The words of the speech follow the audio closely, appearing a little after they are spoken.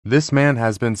This man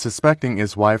has been suspecting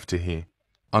his wife to he.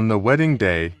 On the wedding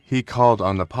day, he called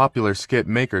on the popular skit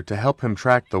maker to help him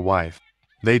track the wife.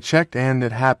 They checked and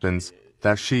it happens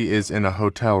that she is in a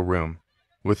hotel room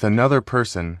with another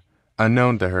person,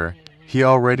 unknown to her. He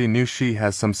already knew she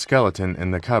has some skeleton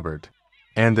in the cupboard.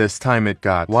 And this time it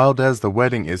got wild as the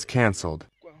wedding is cancelled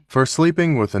for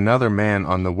sleeping with another man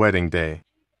on the wedding day.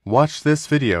 Watch this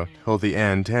video till the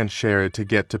end and share it to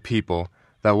get to people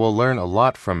that will learn a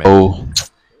lot from it. Oh,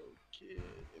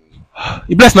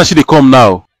 you bless now she dey come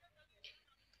now.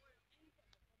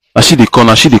 Now she dey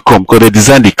come, because they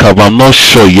design the car, but I'm not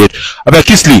sure yet. I beg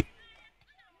Kisley.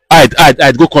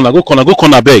 I'd go corner,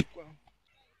 beg.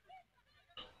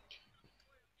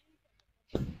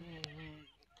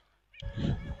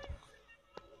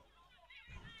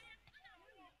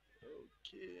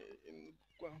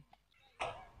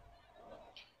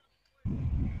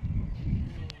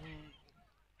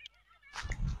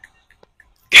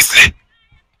 Kisley.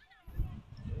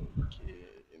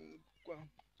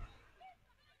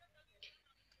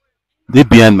 They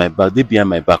behind my back,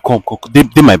 come, they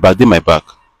my back.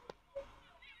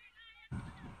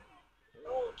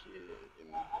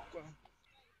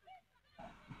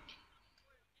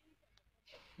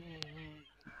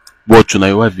 Watch you, now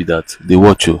your wife be that, they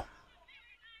watch you.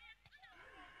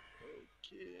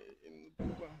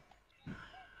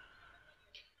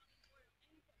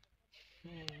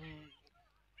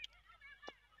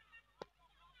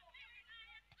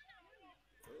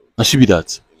 And she be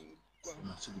that.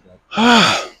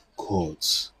 Ah, God,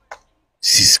 this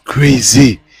is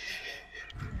crazy.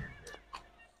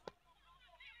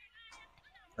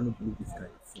 I don't believe this guy.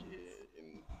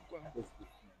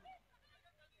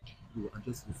 I'm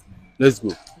just listening. Let's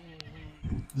go.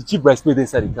 The chief bridesmaid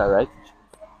inside the car, right?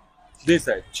 She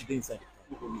inside. She inside.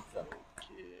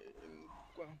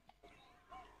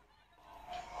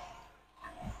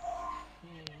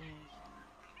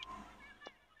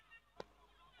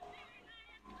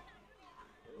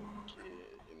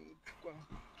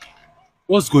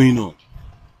 What's going on?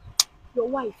 Your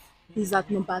wife is at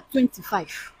number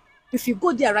 25. If you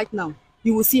go there right now,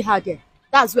 you will see her there.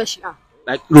 That's where she are.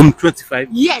 Like room 25?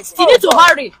 Yes, you need to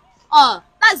hurry.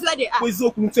 That's where they are. Where's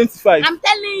room 25? I'm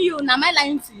telling you, now am I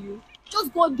lying to you?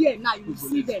 Just go there now, you will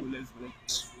see them. Let's go.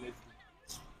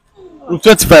 Room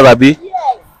 25, Abi?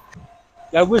 Yes.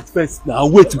 Yeah, wait first now.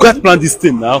 Wait, you got to plan this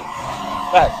thing now.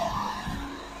 Right.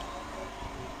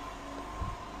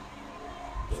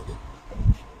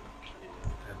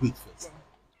 Wait first.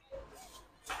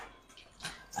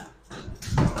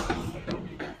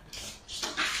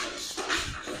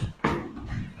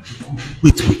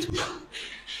 Wait.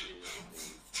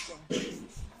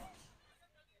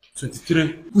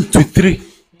 23. Wait, 23.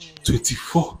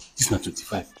 24. This is not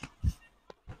 25.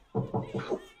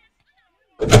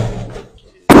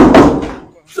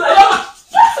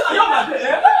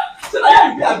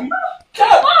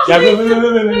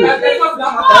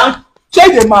 Check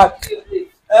the mark.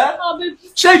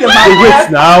 Check the mark. Wait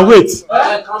now, wait.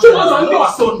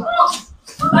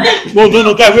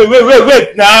 No, guy,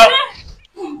 wait now.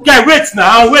 Guy, wait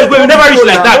now. Wait, we never reach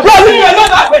like that.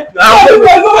 Wait now.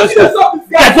 Guy, go outside.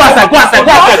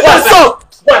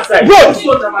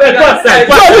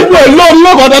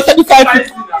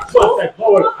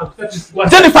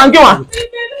 Jennifer, get one.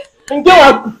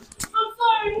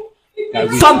 I'm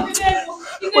sorry.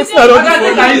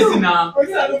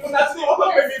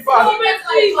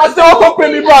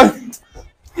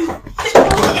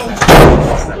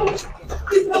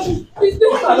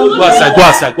 What's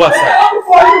that? Go outside.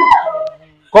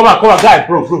 Come on, guy,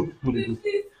 bro.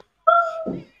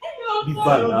 Be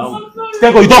bad now.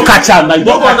 Thank God you don't catch her now. You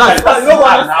don't catch her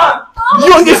now.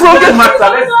 You this won't get matter.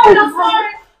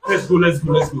 Let's go.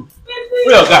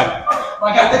 Where your guy? My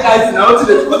guy, take guys now. Go to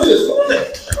the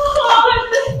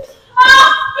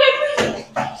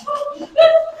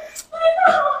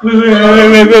Wait.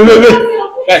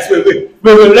 Guys, wait.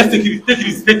 Let's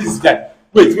take this guy.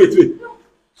 Wait.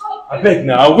 I beg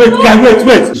now. Wait, guy, wait.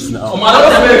 Now.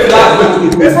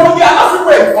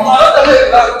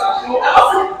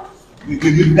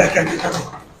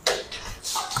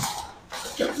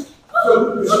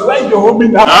 Why you hold me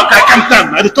now? Okay, calm down.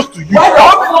 I talk to you. Hold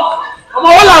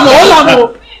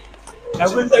on.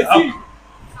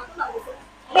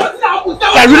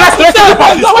 Guy, relax. Let's talk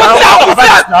about this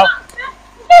now.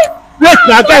 Wait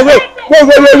now, guy. Wait.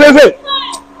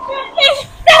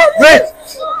 Wait.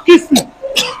 Kiss me.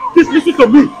 Listen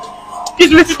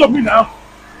to me now.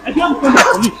 I don't want to come back.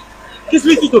 Just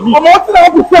listen to me. What's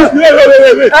that? Wait.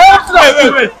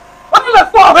 What's that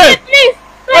for? Wait,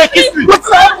 kiss me. What's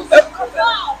that?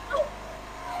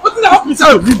 What's that? Listen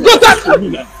to me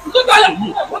now.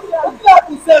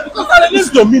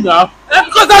 Listen to me now.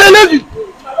 Because I love you.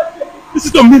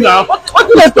 Listen to me now. What do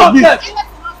you want to me?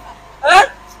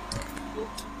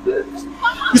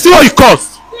 You see what it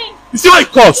costs? You see what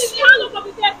it costs? Wait.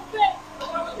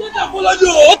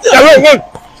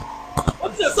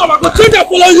 What is the I'm going to change and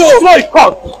follow you. It's what it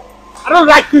costs. I don't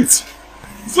like it.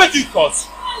 It's what it costs.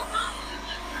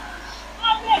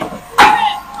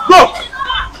 Go.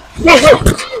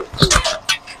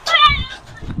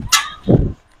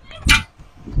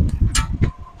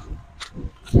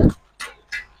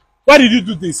 Why did you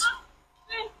do this?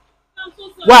 I'm so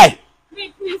sorry. Why?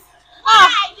 Babe, please.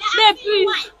 Babe,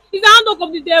 please. It's the hand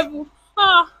of the devil.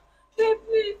 Babe,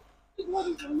 please. What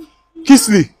is wrong? Kiss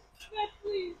me. Babe,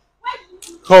 please. Why did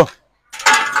you do Come.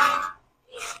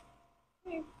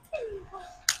 this?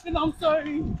 Babe, I'm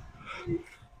sorry.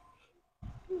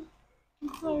 I'm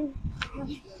sorry.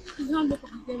 It's the hand of the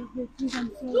devil. Babe, please,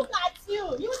 I'm sorry. Look at you.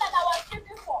 You that I was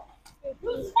shooting for.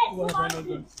 You said Babe, I'm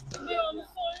sorry.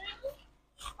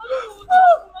 I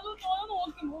don't know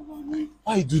what came over me.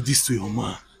 Why you do this to your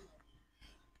man?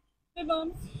 Babe,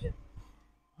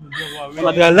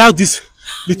 But they allow this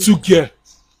little girl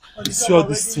to see all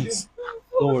these things.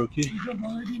 Don't worry, okay?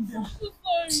 I'm so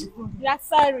sorry. you are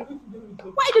sorry.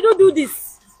 Why did you do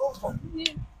this?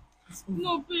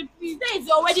 No, babe, please. Today is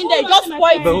your wedding day. Just spoil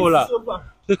it. Behola,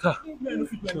 take her. I'm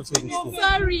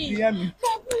sorry. Hear me.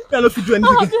 I don't fit do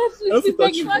anything. I don't fit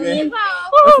touch you. I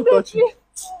don't fit touch you.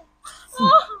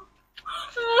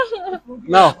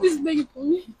 Now, Please beg it for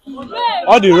me.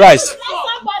 all the rice.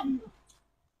 Somebody.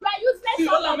 You are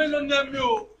useless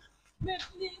somebody. Babe,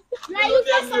 please. You are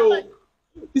useless somebody.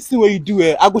 This thing what you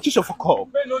do, I go teach your fuck up.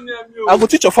 I go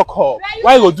teach your fuck up.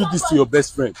 Why you go do this to your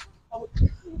best friend?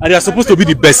 And you are supposed to be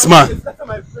the best man.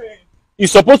 You're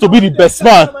supposed to be the best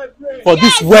man for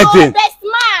this wedding. Best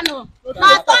man.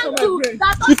 Now turn to.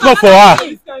 If not for her.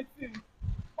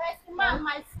 Best man,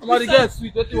 my Somebody get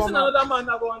sweet. This is another man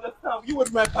I go understand. You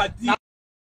with my party.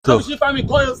 So, She find me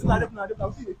call you. waiting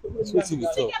the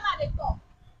talk.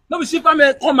 No, be she find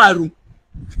me come my room.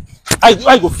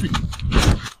 I go free.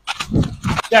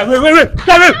 Yeah, wait.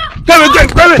 Yeah, wait.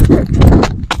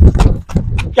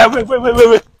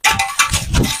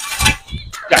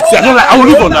 Yeah, see, I will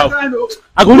leave on now.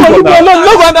 I go leave on now.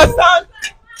 No, go understand.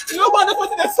 You don't understand what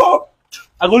they saw.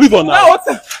 I go leave on Now now. what's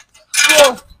it?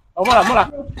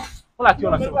 Mola,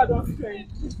 kill yourself.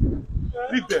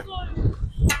 Leave them.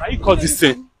 Now you cause this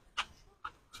thing.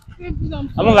 Babe, please, I'm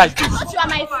I sorry. don't like this. But you are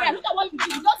my friend. Look at what you did.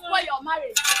 You just spoil your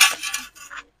marriage.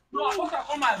 No, I want to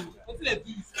come my room. What's it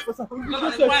do?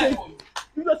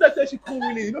 You don't say she come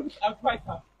really. You know, I fight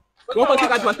her. You want to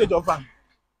take advantage of her.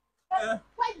 Why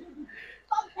did you do this?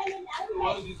 Stop telling me. I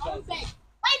don't beg.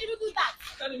 Why did you do that?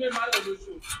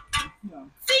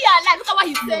 See your life. Look at what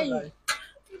he's saying.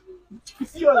 You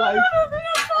see your life.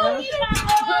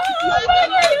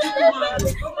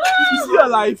 You see your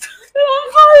life.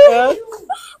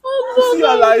 You see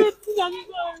your life. Look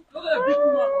at the big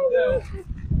woman from there.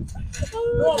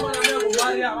 No man will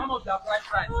marry her. I'm of that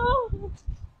price.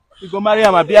 You go marry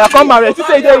her, my dear. Come marry. You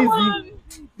say it's easy.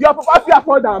 Your papa fear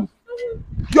for them.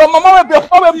 Your mama will be a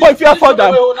boy fear for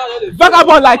them.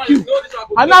 Vagabond like you.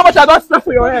 I know how much I don't spend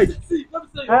for your head.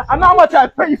 I know how much I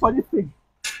pay you for this thing.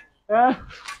 Can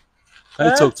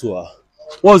you talk to her?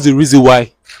 What's the reason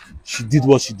why she did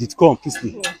what she did? Come on, kiss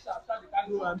me.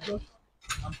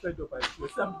 I'm fed up.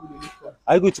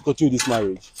 Are you going to continue this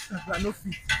marriage? I know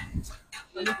fit.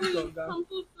 I know fit on that. I'm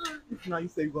so sorry. If now you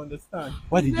say you understand.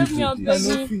 Why did you Let me do out, this?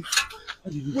 I know fit.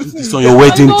 Why did you do this on your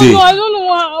wedding day? I don't know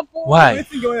what happened. Why?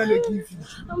 Anything you want to give you.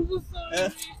 I'm so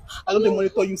sorry. I don't dey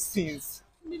monitor you since.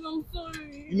 Babe, I'm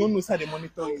sorry. You don't know how they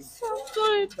monitor you. I'm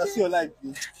sorry. That's your life,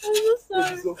 babe. I'm so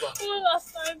sorry. It's over. One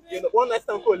last time, babe. One last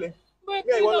time, Kole. But Yeah,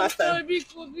 please, one I'm last time. sorry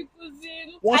because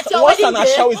Once At your an wedding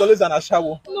day? ashawo is always an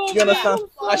ashawo. No, You understand?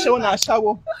 I'm Ashawo na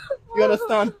ashawo. You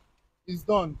understand? It's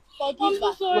done. I'm Forgive so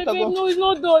her. sorry, What babe. about- No, it's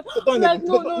not done. Don't Like,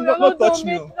 no, don't touch done,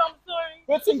 me. babe. I'm sorry.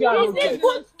 Wetin be I no get?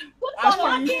 Good I'm for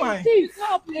fine, you. fine. It's not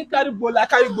happening. Carry bola,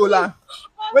 carry bola.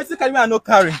 Wetin carry me I no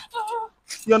carry.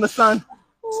 You understand?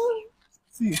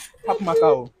 See, pack my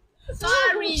cow.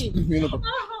 Sorry. Leave me alone.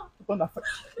 Leave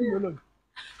me alone.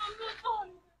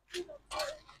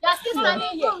 You're still standing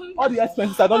here. All the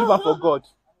expenses I don't leave am for God.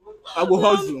 I go I'm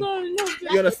hustle. sorry. No, babe.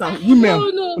 You understand?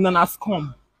 Women, No. una na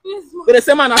scum. Please, ma. They dey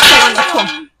say man na scum, na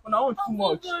scum. Una own too I'm so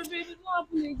much. sorry, babe. It's not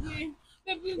happening again.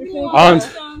 Babe, please, no, And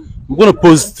understand. I'm gonna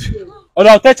post. Oh,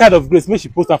 I'll tell Child of Grace, make she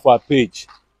post her for her page.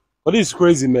 But this is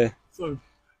crazy, man. Sorry.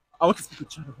 I want to speak to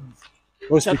Child of Grace. You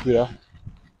want to speak with her?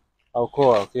 I'll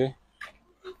call her, okay?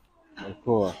 I'll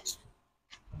call her.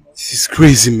 This is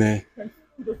crazy, man.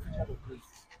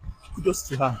 kudos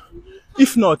to her.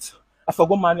 If not, I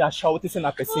forgot marry a shower, this is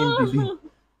a person baby.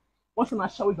 What's an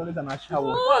shower is always an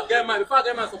shower. Before I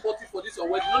get man support you for this or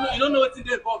wedding. You don't know what they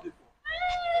involved.